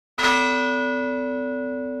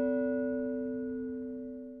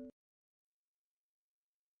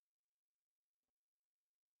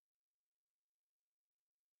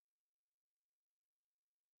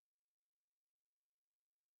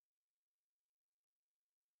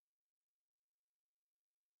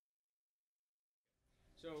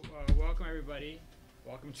So, welcome everybody.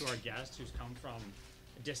 Welcome to our guest who's come from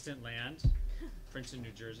a distant land, Princeton,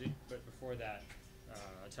 New Jersey, but before that,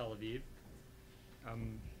 Tel Aviv.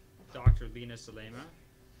 Dr. Lena Salaymeh.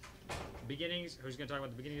 Who's going to talk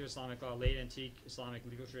about the beginnings of Islamic law, late antique Islamic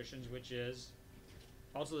legal traditions, which is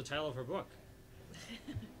also the title of her book,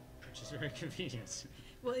 which is very convenient.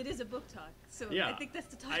 Well, it is a book talk, so Yeah, I think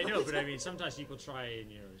that's the title. I know, but I mean, sometimes people try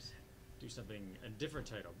and do something a different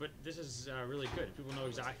title. But this is really good. People know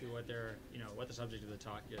exactly what what the subject of the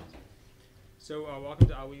talk is. So, welcome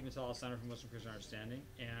to Ali Matala Center for Muslim Christian Understanding,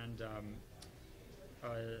 and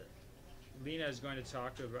Lena is going to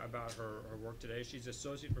talk about her work today. She's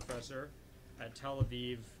associate professor at Tel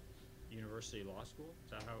Aviv University Law School.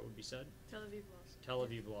 Is that how it would be said? Tel Aviv Law. Tel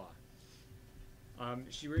Aviv Law.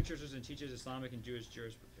 She researches and teaches Islamic and Jewish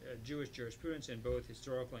jurisprudence in both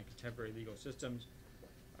historical and contemporary legal systems.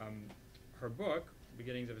 Her book,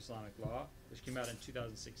 Beginnings of Islamic Law, which came out in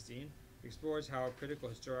 2016, explores how critical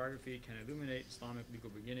historiography can illuminate Islamic legal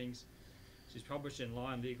beginnings. She's published in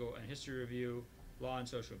Law and Legal and History Review, Law and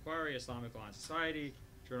Social Inquiry, Islamic Law and Society,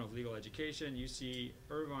 Journal of Legal Education, UC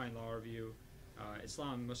Irvine Law Review,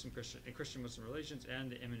 Islam, Muslim Christian, and Christian Muslim Relations, and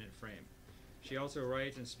The Imminent Frame. She also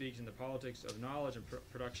writes and speaks in the politics of knowledge and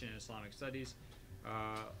production in Islamic studies.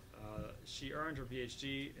 She earned her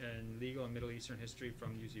PhD in legal and Middle Eastern history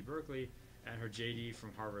from UC Berkeley and her JD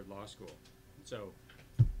from Harvard Law School. So,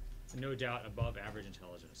 no doubt above average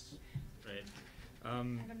intelligence, right? I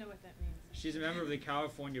don't know what that means. She's a member of the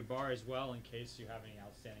California Bar as well, in case you have any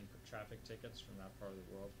outstanding traffic tickets from that part of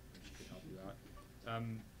the world. She can help you out.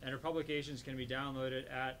 And her publications can be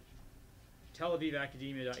downloaded at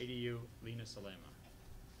telavivacademia.edu, Lena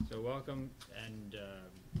Salaymeh. So welcome, and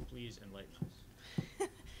please enlighten us.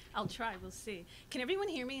 I'll try, we'll see. Can everyone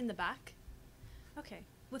hear me in the back? Okay.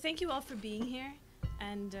 Well, thank you all for being here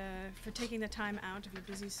and for taking the time out of your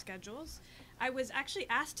busy schedules. I was actually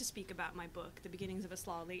asked to speak about my book, The Beginnings of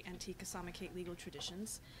Islamic, Late Antique Islamicate Legal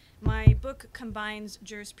Traditions. My book combines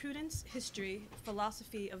jurisprudence, history,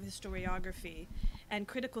 philosophy of historiography, and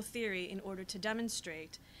critical theory in order to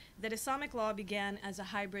demonstrate that Islamic law began as a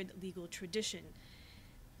hybrid legal tradition,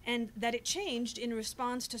 and that it changed in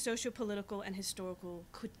response to socio-political and historical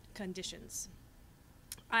conditions.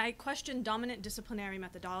 I question dominant disciplinary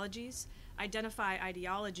methodologies, identify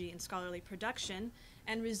ideology in scholarly production,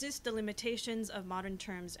 and resist the limitations of modern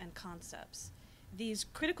terms and concepts. These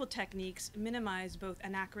critical techniques minimize both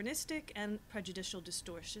anachronistic and prejudicial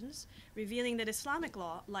distortions, revealing that Islamic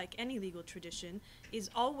law, like any legal tradition, is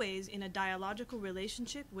always in a dialogical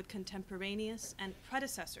relationship with contemporaneous and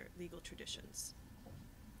predecessor legal traditions.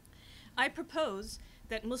 I propose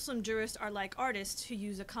that Muslim jurists are like artists who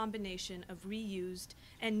use a combination of reused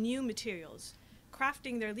and new materials,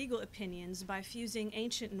 crafting their legal opinions by fusing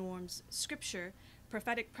ancient norms, scripture,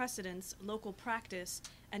 prophetic precedents, local practice,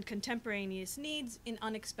 and contemporaneous needs in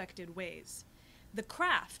unexpected ways. The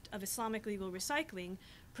craft of Islamic legal recycling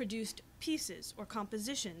produced pieces or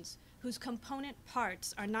compositions whose component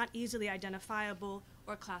parts are not easily identifiable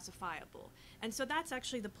or classifiable. And so that's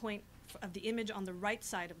actually the point of the image on the right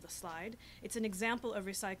side of the slide. It's an example of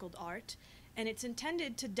recycled art, and it's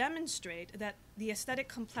intended to demonstrate that the aesthetic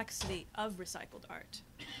complexity of recycled art.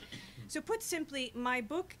 So put simply, my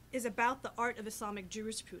book is about the art of Islamic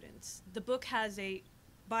jurisprudence. The book has a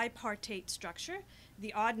bipartite structure.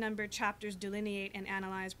 The odd-numbered chapters delineate and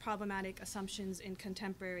analyze problematic assumptions in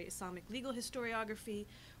contemporary Islamic legal historiography,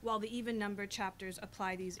 while the even-numbered chapters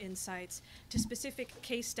apply these insights to specific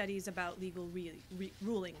case studies about legal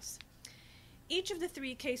rulings. Each of the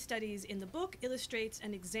three case studies in the book illustrates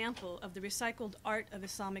an example of the recycled art of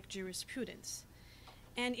Islamic jurisprudence.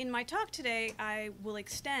 And in my talk today, I will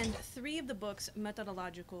extend three of the book's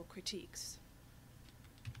methodological critiques.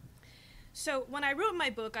 So when I wrote my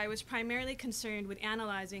book, I was primarily concerned with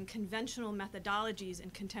analyzing conventional methodologies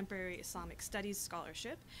in contemporary Islamic studies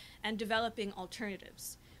scholarship and developing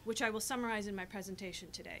alternatives, which I will summarize in my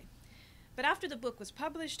presentation today. But after the book was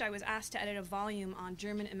published, I was asked to edit a volume on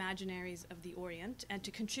German imaginaries of the Orient and to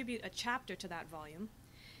contribute a chapter to that volume.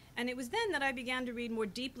 And it was then that I began to read more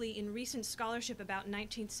deeply in recent scholarship about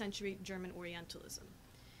 19th century German Orientalism.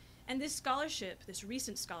 And this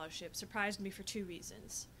recent scholarship, surprised me for two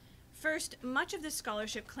reasons. First, much of this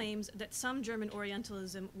scholarship claims that some German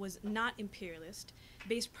Orientalism was not imperialist,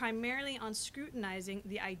 based primarily on scrutinizing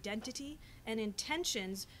the identity and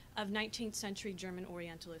intentions of 19th century German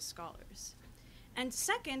Orientalist scholars. And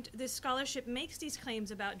second, this scholarship makes these claims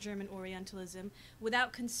about German Orientalism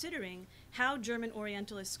without considering how German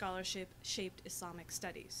Orientalist scholarship shaped Islamic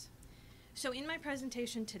studies. So in my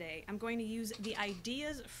presentation today, I'm going to use the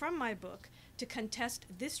ideas from my book to contest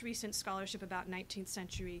this recent scholarship about 19th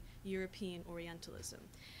century European Orientalism.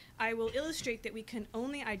 I will illustrate that we can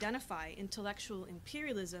only identify intellectual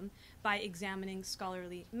imperialism by examining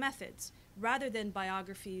scholarly methods, rather than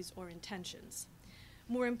biographies or intentions.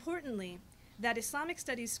 More importantly, that Islamic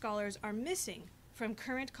studies scholars are missing from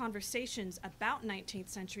current conversations about 19th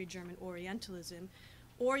century German Orientalism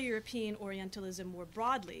or European Orientalism more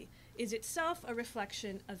broadly is itself a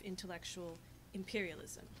reflection of intellectual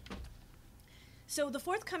imperialism. So the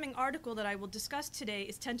forthcoming article that I will discuss today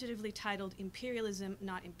is tentatively titled Imperialism,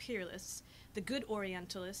 Not Imperialists, The Good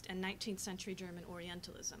Orientalist and 19th Century German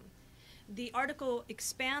Orientalism. The article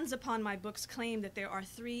expands upon my book's claim that there are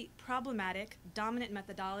three problematic, dominant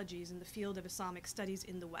methodologies in the field of Islamic studies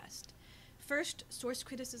in the West. First, source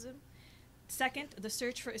criticism. Second, the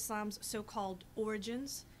search for Islam's so-called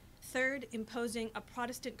origins. Third, imposing a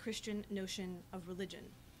Protestant Christian notion of religion.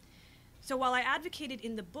 So while I advocated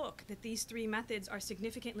in the book that these three methods are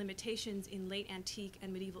significant limitations in late antique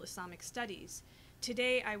and medieval Islamic studies,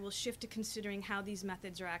 today I will shift to considering how these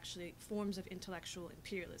methods are actually forms of intellectual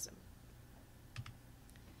imperialism.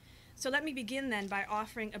 So let me begin then by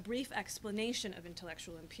offering a brief explanation of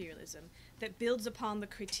intellectual imperialism that builds upon the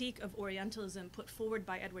critique of Orientalism put forward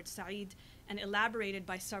by Edward Said and elaborated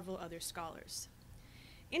by several other scholars.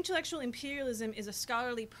 Intellectual imperialism is a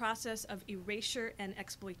scholarly process of erasure and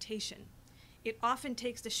exploitation. It often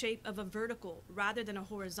takes the shape of a vertical rather than a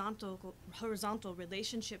horizontal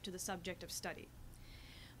relationship to the subject of study.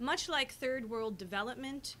 Much like third world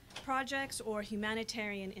development projects or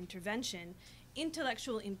humanitarian intervention,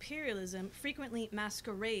 intellectual imperialism frequently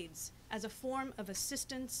masquerades as a form of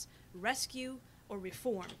assistance, rescue, or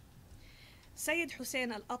reform. Sayyid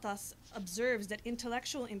Hussein al-Atas observes that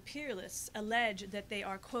intellectual imperialists allege that they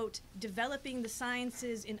are, quote, developing the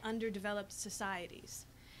sciences in underdeveloped societies.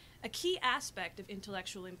 A key aspect of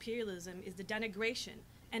intellectual imperialism is the denigration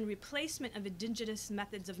and replacement of indigenous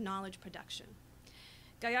methods of knowledge production.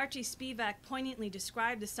 Gayarty Spivak poignantly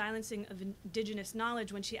described the silencing of indigenous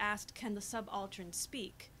knowledge when she asked, can the subaltern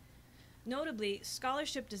speak? Notably,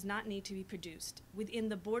 scholarship does not need to be produced within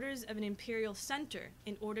the borders of an imperial center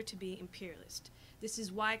in order to be imperialist. This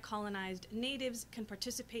is why colonized natives can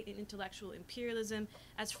participate in intellectual imperialism,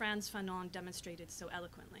 as Frantz Fanon demonstrated so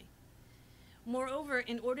eloquently. Moreover,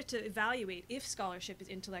 in order to evaluate if scholarship is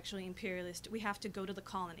intellectually imperialist, we have to go to the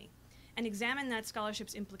colony and examine that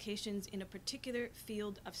scholarship's implications in a particular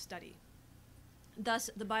field of study. Thus,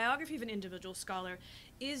 the biography of an individual scholar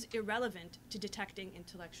is irrelevant to detecting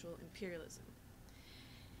intellectual imperialism.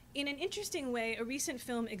 In an interesting way, a recent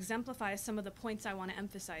film exemplifies some of the points I want to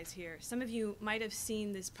emphasize here. Some of you might have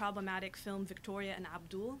seen this problematic film Victoria and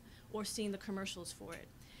Abdul, or seen the commercials for it.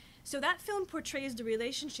 So that film portrays the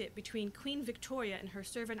relationship between Queen Victoria and her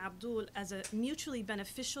servant Abdul as a mutually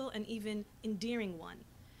beneficial and even endearing one.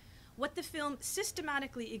 What the film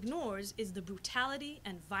systematically ignores is the brutality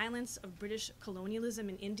and violence of British colonialism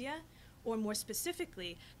in India, or more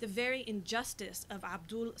specifically, the very injustice of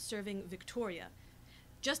Abdul serving Victoria.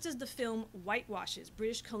 Just as the film whitewashes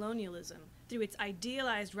British colonialism through its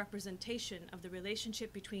idealized representation of the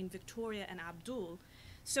relationship between Victoria and Abdul,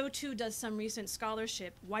 so too does some recent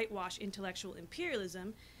scholarship whitewash intellectual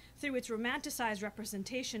imperialism through its romanticized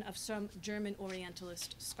representation of some German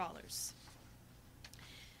Orientalist scholars.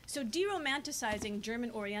 So deromanticizing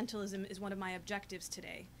German Orientalism is one of my objectives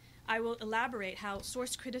today. I will elaborate how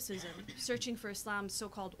source criticism, searching for Islam's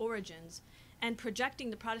so-called origins, and projecting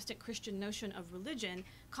the Protestant Christian notion of religion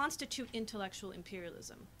constitute intellectual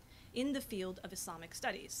imperialism in the field of Islamic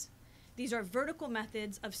studies. These are vertical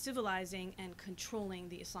methods of civilizing and controlling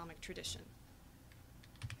the Islamic tradition.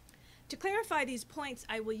 To clarify these points,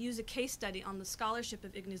 I will use a case study on the scholarship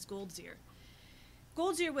of Ignaz Goldziher.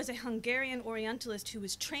 Goldziher was a Hungarian Orientalist who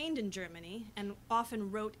was trained in Germany and often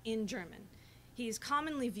wrote in German. He is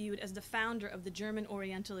commonly viewed as the founder of the German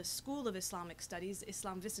Orientalist School of Islamic Studies,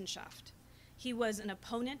 Islamwissenschaft. He was an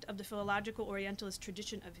opponent of the philological Orientalist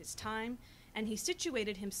tradition of his time, and he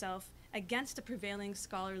situated himself against the prevailing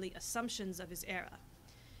scholarly assumptions of his era.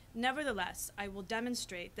 Nevertheless, I will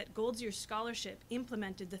demonstrate that Goldziher's scholarship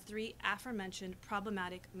implemented the three aforementioned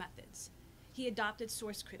problematic methods. He adopted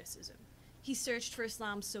source criticism. He searched for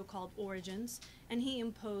Islam's so-called origins, and he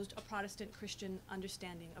imposed a Protestant Christian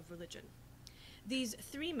understanding of religion. These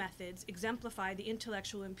three methods exemplify the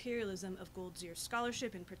intellectual imperialism of Goldziher's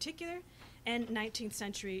scholarship in particular, and 19th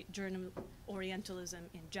century German Orientalism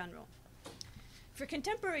in general. For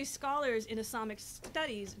contemporary scholars in Islamic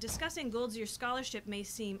studies, discussing Goldziher's scholarship may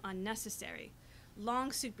seem unnecessary.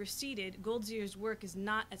 Long superseded, Goldziher's work is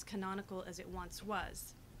not as canonical as it once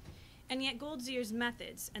was. And yet Goldzier's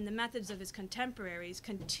methods and the methods of his contemporaries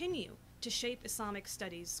continue to shape Islamic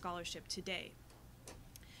studies scholarship today.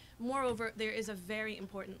 Moreover, there is a very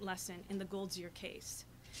important lesson in the Goldzier case.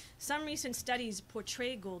 Some recent studies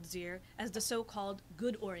portray Goldzier as the so-called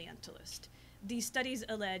good Orientalist. These studies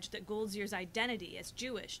allege that Goldzier's identity as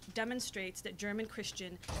Jewish demonstrates that German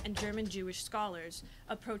Christian and German Jewish scholars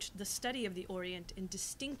approached the study of the Orient in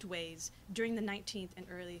distinct ways during the 19th and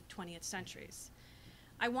early 20th centuries.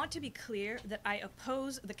 I want to be clear that I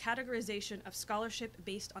oppose the categorization of scholarship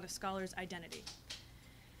based on a scholar's identity.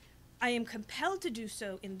 I am compelled to do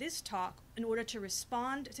so in this talk in order to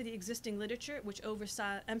respond to the existing literature which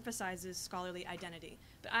emphasizes scholarly identity,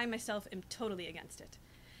 but I myself am totally against it.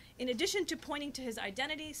 In addition to pointing to his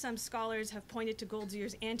identity, some scholars have pointed to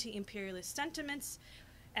Goldzier's anti-imperialist sentiments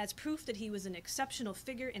as proof that he was an exceptional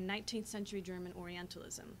figure in 19th century German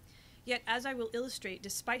Orientalism. Yet, as I will illustrate,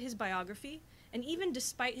 despite his biography, and even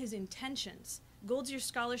despite his intentions, Goldzier's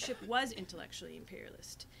scholarship was intellectually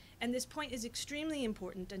imperialist. And this point is extremely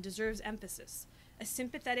important and deserves emphasis. A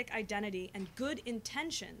sympathetic identity and good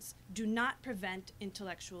intentions do not prevent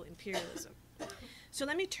intellectual imperialism. So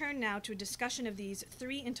let me turn now to a discussion of these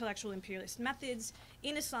three intellectual imperialist methods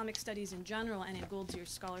in Islamic studies in general and in Goldzier's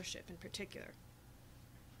scholarship in particular.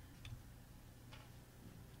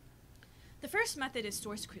 The first method is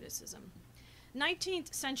source criticism.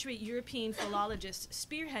 19th century European philologists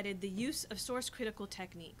spearheaded the use of source critical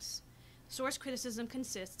techniques. Source criticism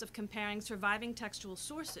consists of comparing surviving textual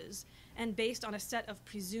sources and, based on a set of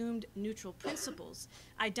presumed neutral principles,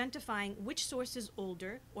 identifying which source is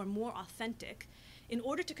older or more authentic in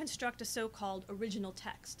order to construct a so-called original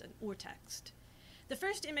text, an urtext. The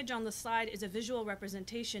first image on the slide is a visual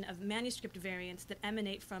representation of manuscript variants that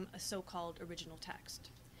emanate from a so-called original text.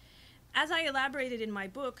 As I elaborated in my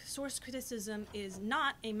book, source criticism is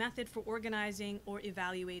not a method for organizing or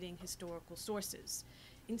evaluating historical sources.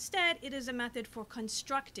 Instead, it is a method for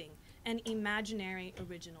constructing an imaginary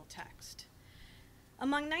original text.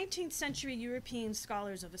 Among 19th century European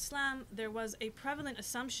scholars of Islam, there was a prevalent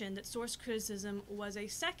assumption that source criticism was a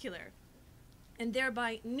secular and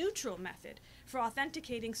thereby neutral method for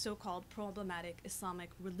authenticating so-called problematic Islamic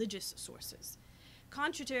religious sources.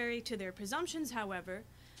 Contrary to their presumptions, however,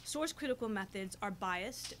 source critical methods are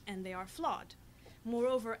biased and they are flawed.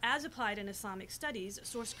 Moreover, as applied in Islamic studies,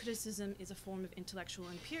 source criticism is a form of intellectual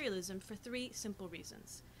imperialism for three simple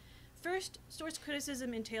reasons. First, source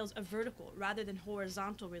criticism entails a vertical rather than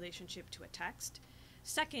horizontal relationship to a text.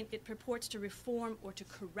 Second, it purports to reform or to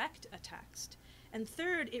correct a text. And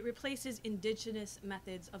third, it replaces indigenous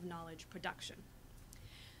methods of knowledge production.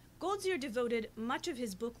 Goldzier devoted much of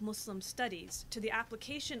his book Muslim Studies to the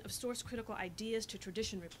application of source critical ideas to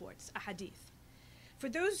tradition reports, ahadith. For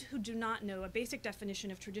those who do not know, a basic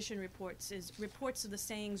definition of tradition reports is reports of the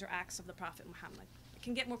sayings or acts of the Prophet Muhammad. It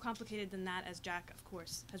can get more complicated than that, as Jack, of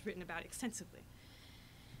course, has written about extensively.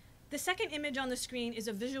 The second image on the screen is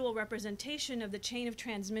a visual representation of the chain of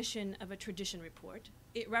transmission of a tradition report.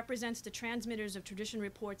 It represents the transmitters of tradition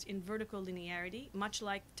reports in vertical linearity, much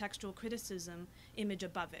like the textual criticism image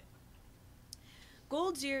above it.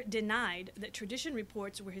 Goldzier denied that tradition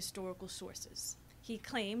reports were historical sources. He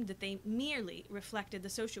claimed that they merely reflected the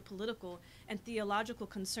socio-political and theological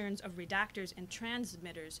concerns of redactors and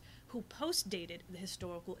transmitters who post-dated the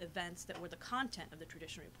historical events that were the content of the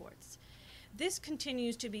tradition reports. This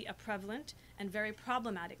continues to be a prevalent and very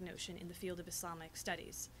problematic notion in the field of Islamic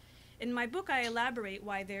studies. In my book, I elaborate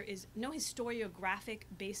why there is no historiographic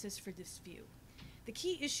basis for this view. The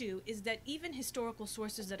key issue is that even historical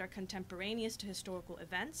sources that are contemporaneous to historical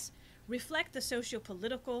events reflect the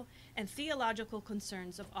socio-political and theological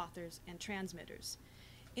concerns of authors and transmitters.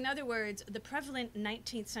 In other words, the prevalent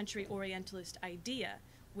 19th century Orientalist idea,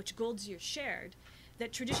 which Goldzier shared,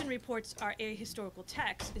 that tradition reports are a historical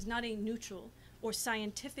text is not a neutral or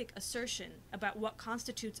scientific assertion about what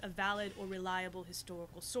constitutes a valid or reliable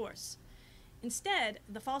historical source. Instead,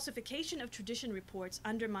 the falsification of tradition reports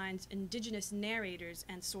undermines indigenous narrators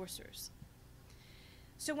and sourcers.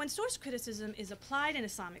 So when source criticism is applied in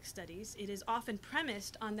Islamic studies, it is often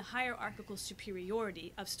premised on the hierarchical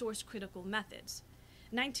superiority of source critical methods.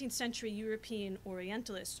 19th century European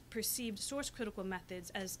Orientalists perceived source critical methods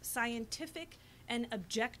as scientific and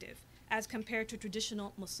objective as compared to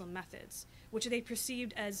traditional Muslim methods, which they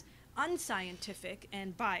perceived as unscientific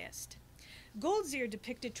and biased. Goldzier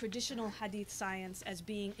depicted traditional hadith science as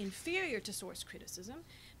being inferior to source criticism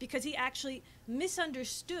because he actually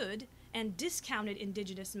misunderstood and discounted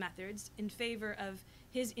indigenous methods in favor of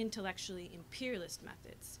his intellectually imperialist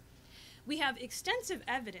methods. We have extensive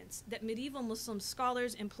evidence that medieval Muslim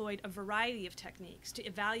scholars employed a variety of techniques to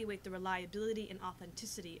evaluate the reliability and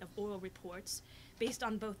authenticity of oral reports based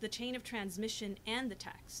on both the chain of transmission and the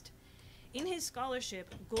text. In his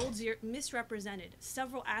scholarship, Goldziher misrepresented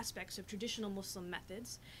several aspects of traditional Muslim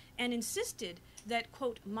methods and insisted that,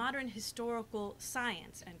 quote, modern historical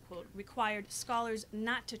science, end quote, required scholars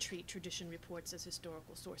not to treat tradition reports as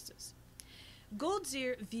historical sources.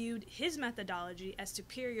 Goldziher viewed his methodology as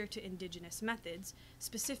superior to indigenous methods,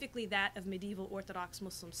 specifically that of medieval Orthodox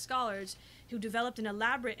Muslim scholars who developed an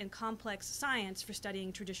elaborate and complex science for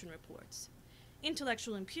studying tradition reports.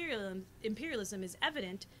 Intellectual imperialism is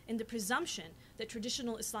evident in the presumption that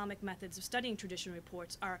traditional Islamic methods of studying tradition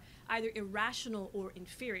reports are either irrational or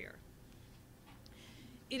inferior.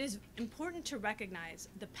 It is important to recognize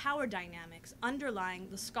the power dynamics underlying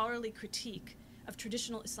the scholarly critique of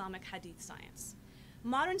traditional Islamic hadith science.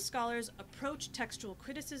 Modern scholars approach textual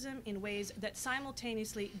criticism in ways that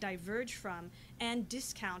simultaneously diverge from and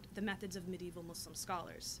discount the methods of medieval Muslim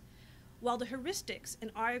scholars. While the heuristics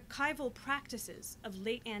and archival practices of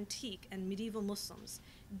late antique and medieval Muslims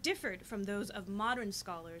differed from those of modern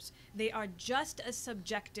scholars, they are just as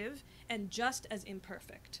subjective and just as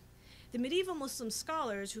imperfect. The medieval Muslim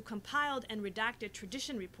scholars who compiled and redacted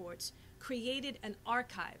tradition reports created an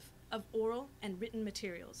archive of oral and written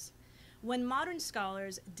materials. When modern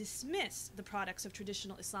scholars dismiss the products of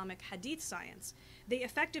traditional Islamic hadith science, they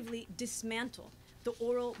effectively dismantle the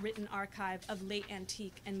oral written archive of late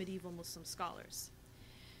antique and medieval Muslim scholars.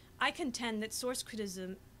 I contend that source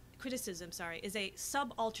criticism is a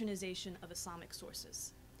subalternization of Islamic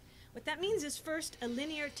sources. What that means is, first, a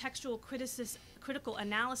linear textual critical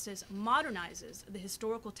analysis modernizes the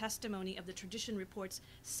historical testimony of the tradition report's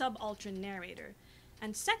subaltern narrator,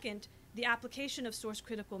 and second, the application of source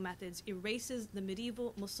critical methods erases the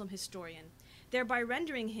medieval Muslim historian, thereby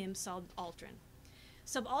rendering him subaltern.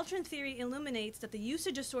 Subaltern theory illuminates that the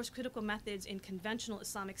usage of source critical methods in conventional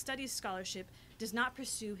Islamic studies scholarship does not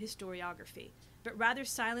pursue historiography, but rather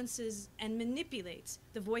silences and manipulates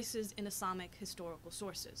the voices in Islamic historical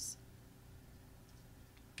sources.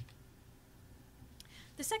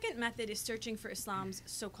 The second method is searching for Islam's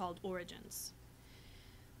so-called origins.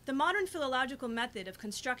 The modern philological method of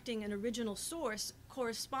constructing an original source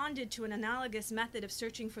corresponded to an analogous method of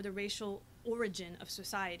searching for the racial origin of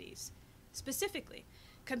societies. Specifically,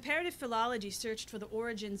 comparative philology searched for the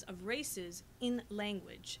origins of races in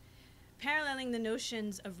language, paralleling the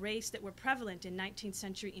notions of race that were prevalent in 19th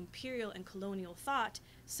century imperial and colonial thought.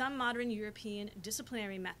 Some modern European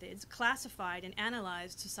disciplinary methods classified and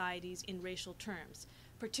analyzed societies in racial terms,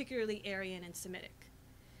 particularly Aryan and Semitic.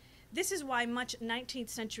 This is why much 19th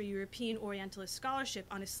century European Orientalist scholarship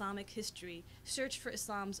on Islamic history searched for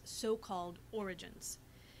Islam's so-called origins.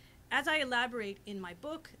 As I elaborate in my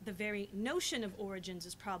book, the very notion of origins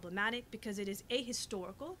is problematic because it is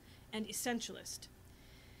ahistorical and essentialist.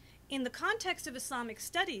 In the context of Islamic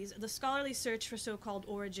studies, the scholarly search for so-called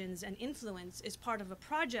origins and influence is part of a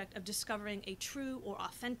project of discovering a true or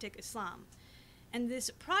authentic Islam. And this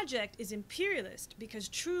project is imperialist because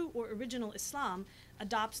true or original Islam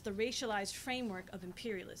adopts the racialized framework of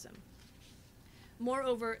imperialism.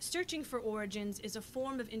 Moreover, searching for origins is a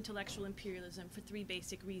form of intellectual imperialism for three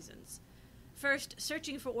basic reasons. First,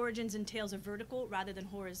 searching for origins entails a vertical rather than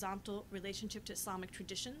horizontal relationship to Islamic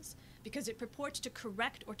traditions because it purports to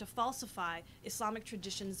correct or to falsify Islamic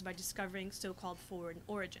traditions by discovering so-called foreign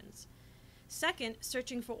origins. Second,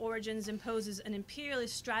 searching for origins imposes an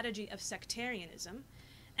imperialist strategy of sectarianism.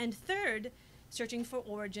 And third, searching for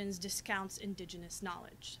origins discounts indigenous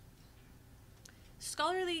knowledge.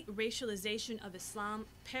 Scholarly racialization of Islam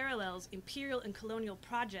parallels imperial and colonial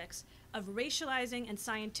projects of racializing and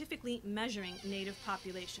scientifically measuring native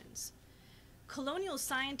populations. Colonial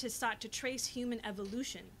scientists sought to trace human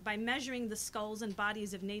evolution by measuring the skulls and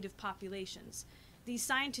bodies of native populations. These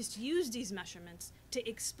scientists used these measurements to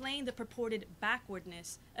explain the purported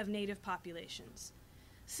backwardness of native populations.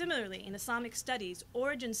 Similarly, in Islamic studies,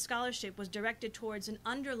 origin scholarship was directed towards an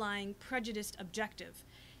underlying prejudiced objective,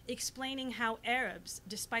 explaining how Arabs,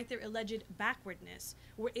 despite their alleged backwardness,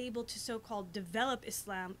 were able to so-called develop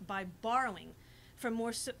Islam by borrowing from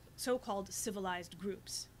more so-called civilized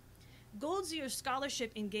groups. Goldziher's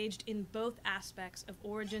scholarship engaged in both aspects of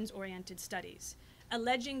origins-oriented studies,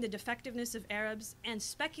 alleging the defectiveness of Arabs and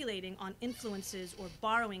speculating on influences or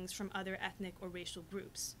borrowings from other ethnic or racial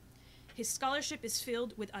groups. His scholarship is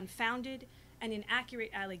filled with unfounded and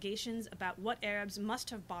inaccurate allegations about what Arabs must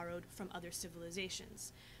have borrowed from other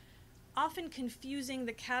civilizations. Often confusing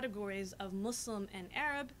the categories of Muslim and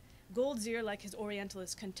Arab, Goldziher, like his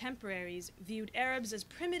Orientalist contemporaries, viewed Arabs as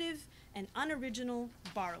primitive and unoriginal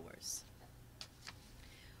borrowers.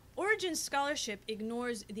 Origins scholarship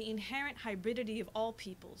ignores the inherent hybridity of all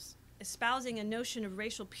peoples, espousing a notion of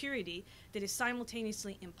racial purity that is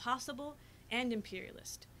simultaneously impossible and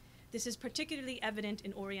imperialist. This is particularly evident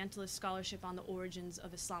in Orientalist scholarship on the origins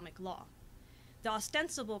of Islamic law. The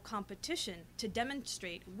ostensible competition to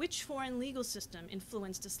demonstrate which foreign legal system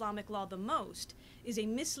influenced Islamic law the most is a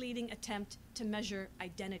misleading attempt to measure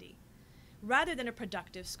identity, rather than a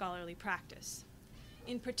productive scholarly practice.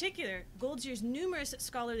 In particular, Goldzier's numerous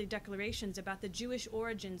scholarly declarations about the Jewish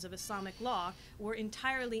origins of Islamic law were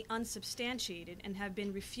entirely unsubstantiated and have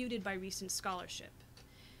been refuted by recent scholarship.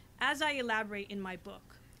 As I elaborate in my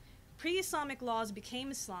book, pre-Islamic laws became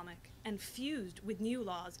Islamic and fused with new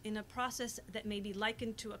laws in a process that may be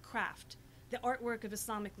likened to a craft, the artwork of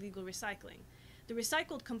Islamic legal recycling. The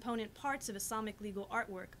recycled component parts of Islamic legal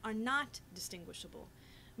artwork are not distinguishable.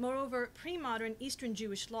 Moreover, pre-modern Eastern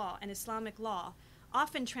Jewish law and Islamic law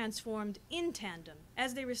often transformed in tandem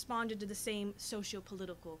as they responded to the same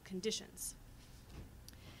socio-political conditions.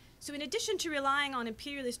 So in addition to relying on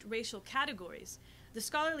imperialist racial categories, the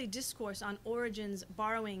scholarly discourse on origins,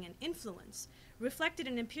 borrowing, and influence reflected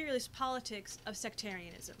an imperialist politics of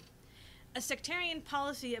sectarianism. A sectarian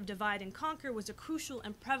policy of divide and conquer was a crucial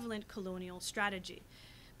and prevalent colonial strategy.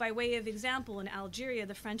 By way of example, in Algeria,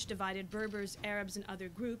 the French divided Berbers, Arabs, and other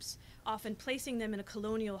groups, often placing them in a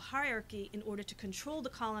colonial hierarchy in order to control the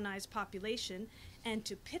colonized population and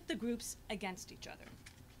to pit the groups against each other.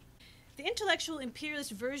 The intellectual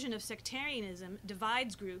imperialist version of sectarianism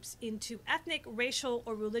divides groups into ethnic, racial,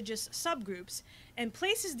 or religious subgroups and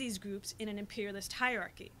places these groups in an imperialist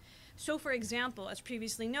hierarchy. So, for example, as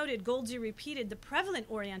previously noted, Goldzier repeated the prevalent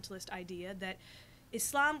Orientalist idea that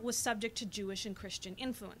Islam was subject to Jewish and Christian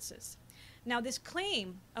influences. Now, this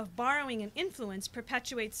claim of borrowing and influence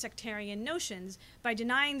perpetuates sectarian notions by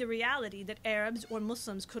denying the reality that Arabs or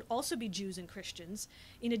Muslims could also be Jews and Christians,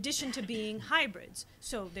 in addition to being hybrids.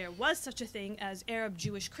 So there was such a thing as Arab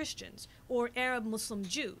Jewish Christians or Arab Muslim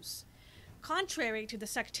Jews. Contrary to the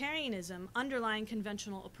sectarianism underlying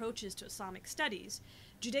conventional approaches to Islamic studies,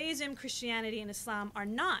 Judaism, Christianity, and Islam are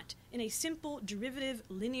not in a simple, derivative,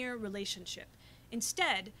 linear relationship.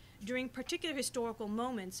 Instead, during particular historical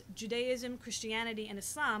moments, Judaism, Christianity, and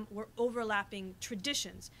Islam were overlapping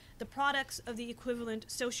traditions, the products of the equivalent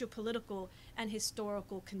socio-political and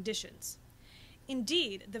historical conditions.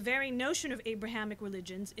 Indeed, the very notion of Abrahamic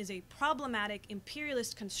religions is a problematic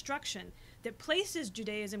imperialist construction that places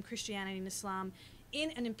Judaism, Christianity, and Islam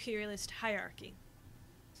in an imperialist hierarchy.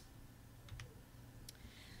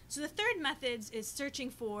 So the third method is searching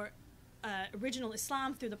for original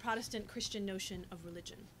Islam through the Protestant Christian notion of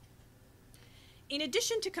religion. In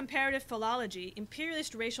addition to comparative philology,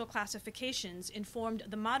 imperialist racial classifications informed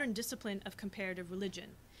the modern discipline of comparative religion.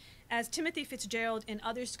 As Timothy Fitzgerald and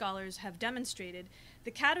other scholars have demonstrated,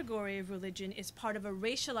 the category of religion is part of a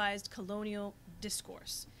racialized colonial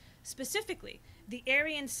discourse. Specifically, the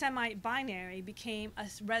Aryan Semite binary became a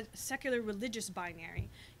secular religious binary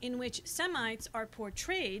in which Semites are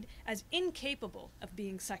portrayed as incapable of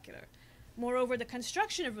being secular. Moreover, the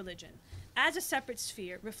construction of religion as a separate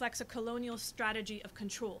sphere reflects a colonial strategy of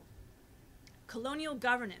control. Colonial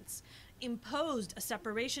governance imposed a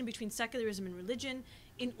separation between secularism and religion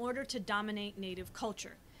in order to dominate native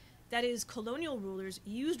culture. That is, colonial rulers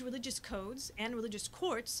used religious codes and religious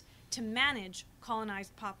courts to manage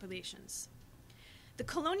colonized populations. The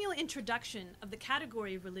colonial introduction of the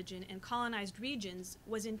category of religion in colonized regions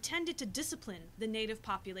was intended to discipline the native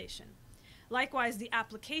population. Likewise, the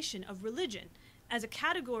application of religion as a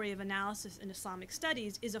category of analysis in Islamic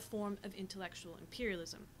studies is a form of intellectual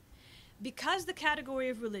imperialism. Because the category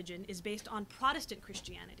of religion is based on Protestant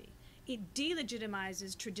Christianity, it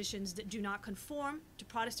delegitimizes traditions that do not conform to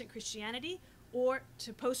Protestant Christianity or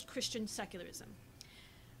to post-Christian secularism.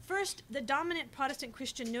 First, the dominant Protestant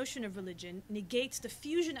Christian notion of religion negates the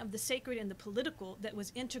fusion of the sacred and the political that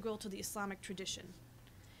was integral to the Islamic tradition.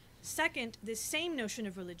 Second, this same notion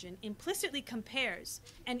of religion implicitly compares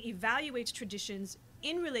and evaluates traditions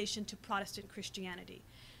in relation to Protestant Christianity,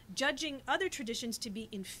 judging other traditions to be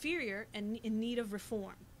inferior and in need of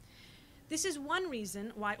reform. This is one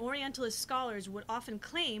reason why Orientalist scholars would often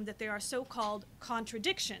claim that there are so-called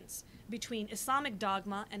contradictions between Islamic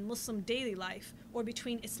dogma and Muslim daily life, or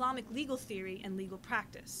between Islamic legal theory and legal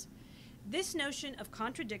practice. This notion of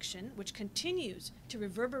contradiction, which continues to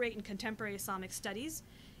reverberate in contemporary Islamic studies,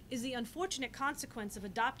 is the unfortunate consequence of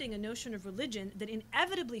adopting a notion of religion that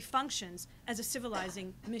inevitably functions as a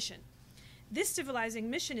civilizing mission. This civilizing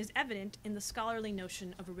mission is evident in the scholarly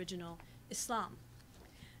notion of original Islam.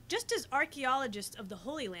 Just as archaeologists of the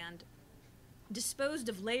Holy Land disposed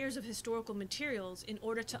of layers of historical materials in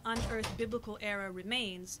order to unearth biblical era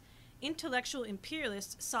remains, intellectual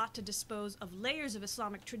imperialists sought to dispose of layers of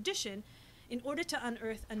Islamic tradition in order to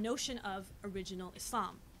unearth a notion of original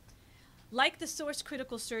Islam. Like the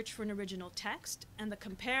source-critical search for an original text and the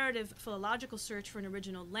comparative philological search for an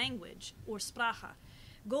original language, or sprache,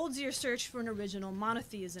 Goldziher searched for an original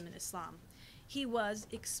monotheism in Islam. He was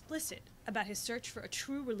explicit about his search for a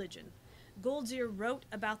true religion. Goldziher wrote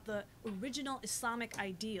about the original Islamic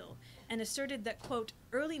ideal and asserted that, quote,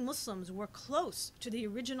 early Muslims were close to the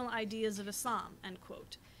original ideas of Islam, end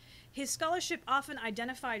quote. His scholarship often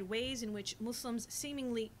identified ways in which Muslims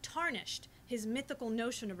seemingly tarnished his mythical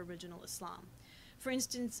notion of original Islam. For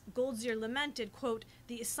instance, Goldziher lamented, quote,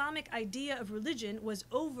 the Islamic idea of religion was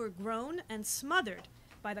overgrown and smothered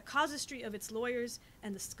by the casuistry of its lawyers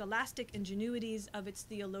and the scholastic ingenuities of its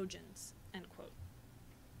theologians, end quote.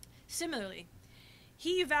 Similarly,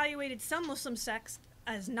 he evaluated some Muslim sects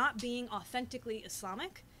as not being authentically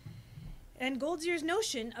Islamic, and Goldziher's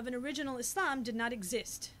notion of an original Islam did not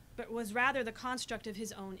exist, but was rather the construct of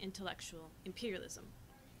his own intellectual imperialism.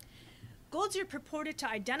 Goldziher purported to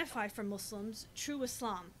identify for Muslims true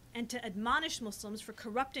Islam and to admonish Muslims for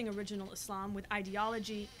corrupting original Islam with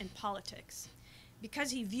ideology and politics.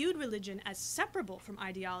 Because he viewed religion as separable from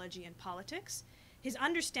ideology and politics, his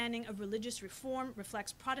understanding of religious reform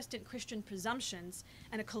reflects Protestant Christian presumptions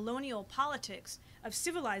and a colonial politics of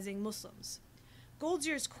civilizing Muslims.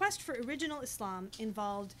 Goldziher's quest for original Islam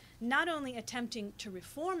involved not only attempting to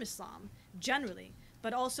reform Islam generally,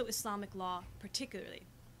 but also Islamic law particularly.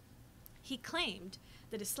 He claimed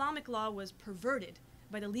that Islamic law was perverted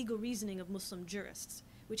by the legal reasoning of Muslim jurists,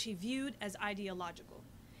 which he viewed as ideological.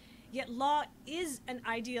 Yet law is an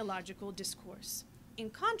ideological discourse. In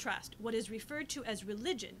contrast, what is referred to as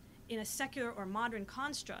religion in a secular or modern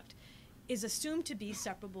construct is assumed to be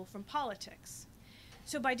separable from politics.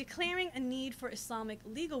 So by declaring a need for Islamic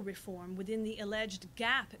legal reform within the alleged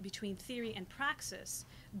gap between theory and praxis,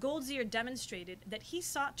 Goldziher demonstrated that he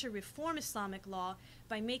sought to reform Islamic law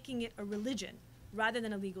by making it a religion rather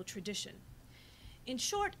than a legal tradition. In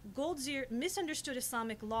short, Goldziher misunderstood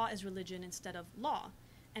Islamic law as religion instead of law,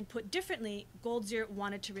 and put differently, Goldziher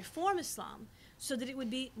wanted to reform Islam so that it would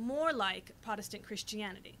be more like Protestant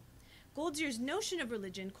Christianity. Goldziher's notion of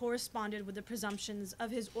religion corresponded with the presumptions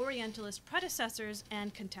of his Orientalist predecessors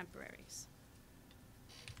and contemporaries.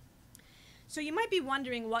 So you might be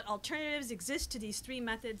wondering what alternatives exist to these three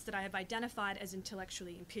methods that I have identified as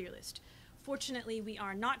intellectually imperialist. Fortunately, we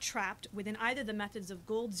are not trapped within either the methods of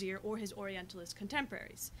Goldziher or his Orientalist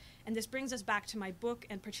contemporaries. And this brings us back to my book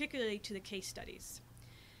and particularly to the case studies.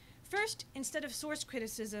 First, instead of source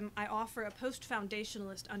criticism, I offer a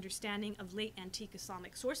post-foundationalist understanding of late antique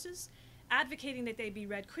Islamic sources, advocating that they be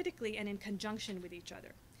read critically and in conjunction with each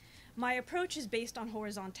other. My approach is based on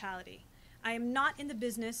horizontality. I am not in the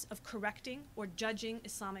business of correcting or judging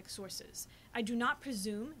Islamic sources. I do not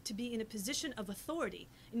presume to be in a position of authority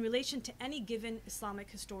in relation to any given Islamic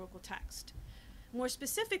historical text. More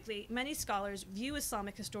specifically, many scholars view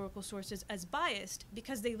Islamic historical sources as biased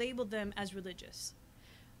because they label them as religious.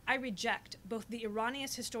 I reject both the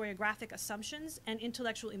erroneous historiographic assumptions and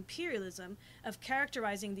intellectual imperialism of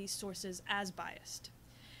characterizing these sources as biased.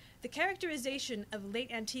 The characterization of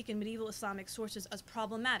late antique and medieval Islamic sources as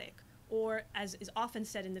problematic, or as is often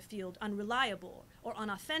said in the field, unreliable or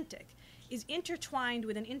unauthentic, is intertwined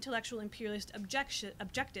with an intellectual imperialist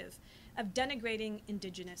objective of denigrating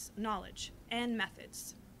indigenous knowledge and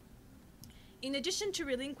methods. In addition to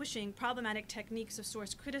relinquishing problematic techniques of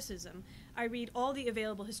source criticism, I read all the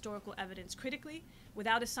available historical evidence critically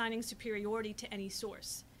without assigning superiority to any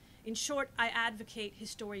source. In short, I advocate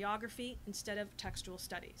historiography instead of textual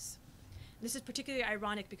studies. This is particularly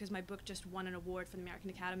ironic because my book just won an award from the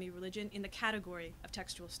American Academy of Religion in the category of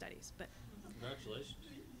textual studies. But congratulations.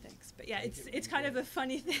 Thanks. But yeah, it's kind of a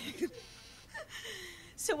funny thing.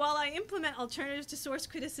 So while I implement alternatives to source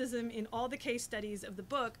criticism in all the case studies of the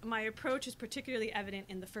book, my approach is particularly evident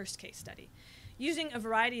in the first case study. Using a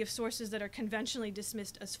variety of sources that are conventionally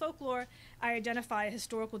dismissed as folklore, I identify a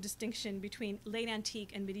historical distinction between late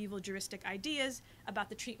antique and medieval juristic ideas about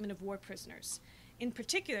the treatment of war prisoners. In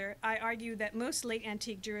particular, I argue that most late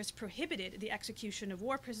antique jurists prohibited the execution of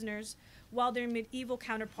war prisoners, while their medieval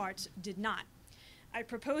counterparts did not. I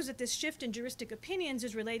propose that this shift in juristic opinions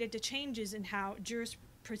is related to changes in how jurists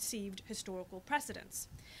perceived historical precedents.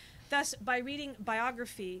 Thus, by reading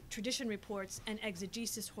biography, tradition reports, and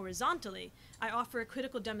exegesis horizontally, I offer a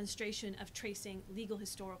critical demonstration of tracing legal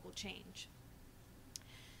historical change.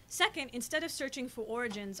 Second, instead of searching for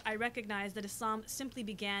origins, I recognize that Islam simply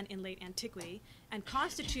began in late antiquity and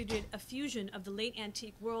constituted a fusion of the late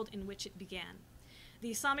antique world in which it began.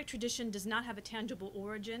 The Islamic tradition does not have a tangible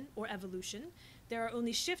origin or evolution. There are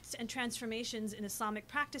only shifts and transformations in Islamic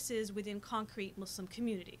practices within concrete Muslim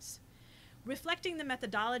communities. Reflecting the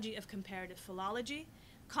methodology of comparative philology,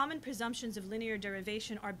 common presumptions of linear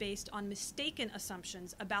derivation are based on mistaken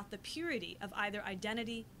assumptions about the purity of either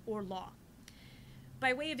identity or law.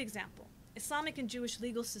 By way of example, Islamic and Jewish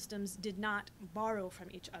legal systems did not borrow from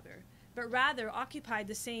each other, but rather occupied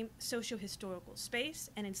the same socio-historical space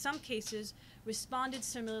and in some cases responded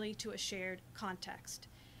similarly to a shared context.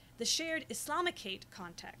 The shared Islamicate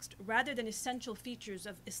context, rather than essential features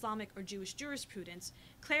of Islamic or Jewish jurisprudence,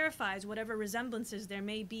 clarifies whatever resemblances there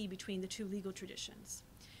may be between the two legal traditions.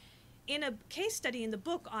 In a case study in the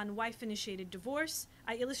book on wife-initiated divorce,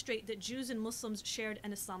 I illustrate that Jews and Muslims shared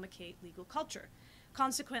an Islamicate legal culture.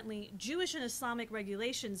 Consequently, Jewish and Islamic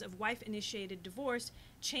regulations of wife-initiated divorce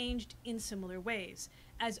changed in similar ways,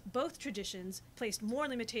 as both traditions placed more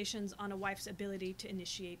limitations on a wife's ability to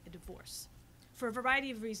initiate a divorce, for a variety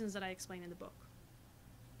of reasons that I explain in the book.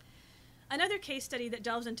 Another case study that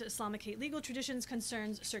delves into Islamicate legal traditions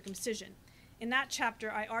concerns circumcision. In that chapter,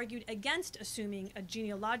 I argued against assuming a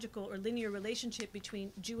genealogical or linear relationship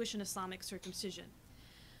between Jewish and Islamic circumcision.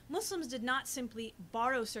 Muslims did not simply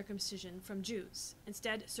borrow circumcision from Jews.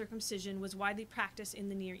 Instead, circumcision was widely practiced in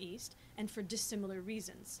the Near East and for dissimilar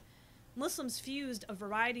reasons. Muslims fused a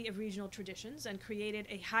variety of regional traditions and created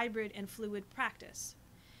a hybrid and fluid practice.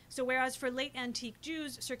 So whereas for late antique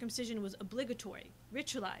Jews, circumcision was obligatory,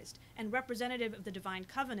 ritualized, and representative of the divine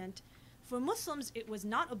covenant, for Muslims it was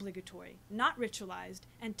not obligatory, not ritualized,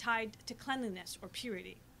 and tied to cleanliness or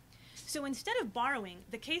purity. So instead of borrowing,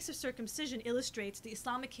 the case of circumcision illustrates the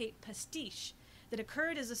Islamicate pastiche that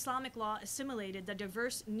occurred as Islamic law assimilated the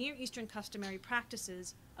diverse Near Eastern customary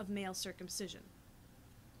practices of male circumcision.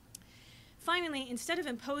 Finally, instead of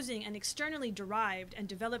imposing an externally derived and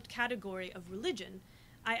developed category of religion,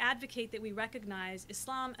 I advocate that we recognize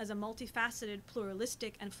Islam as a multifaceted,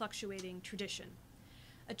 pluralistic, and fluctuating tradition.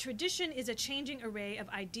 A tradition is a changing array of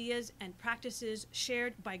ideas and practices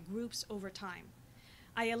shared by groups over time.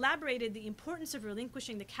 I elaborated the importance of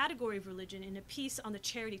relinquishing the category of religion in a piece on the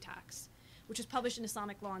charity tax, which was published in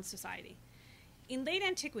Islamic Law and Society. In late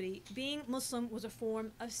antiquity, being Muslim was a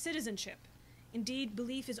form of citizenship. Indeed,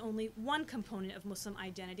 belief is only one component of Muslim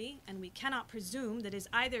identity, and we cannot presume that it is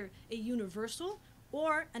either a universal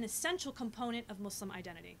or an essential component of Muslim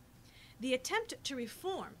identity. The attempt to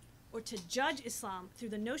reform or to judge Islam through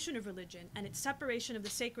the notion of religion and its separation of the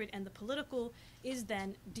sacred and the political is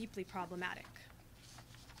then deeply problematic.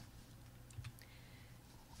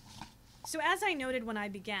 So as I noted when I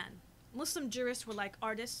began, Muslim jurists were like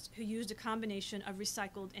artists who used a combination of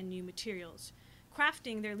recycled and new materials,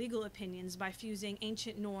 crafting their legal opinions by fusing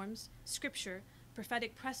ancient norms, scripture,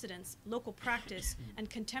 prophetic precedents, local practice, and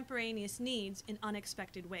contemporaneous needs in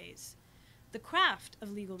unexpected ways. The craft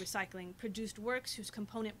of legal recycling produced works whose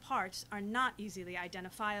component parts are not easily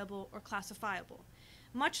identifiable or classifiable.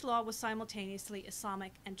 Much law was simultaneously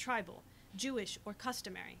Islamic and tribal, Jewish or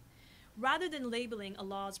customary. Rather than labeling a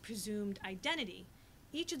law's presumed identity,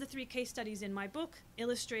 each of the three case studies in my book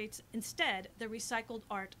illustrates instead the recycled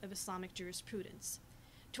art of Islamic jurisprudence.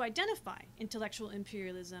 To identify intellectual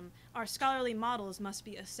imperialism, our scholarly models must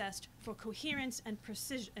be assessed for coherence and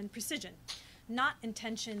precision, not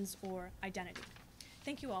intentions or identity.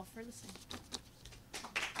 Thank you all for listening.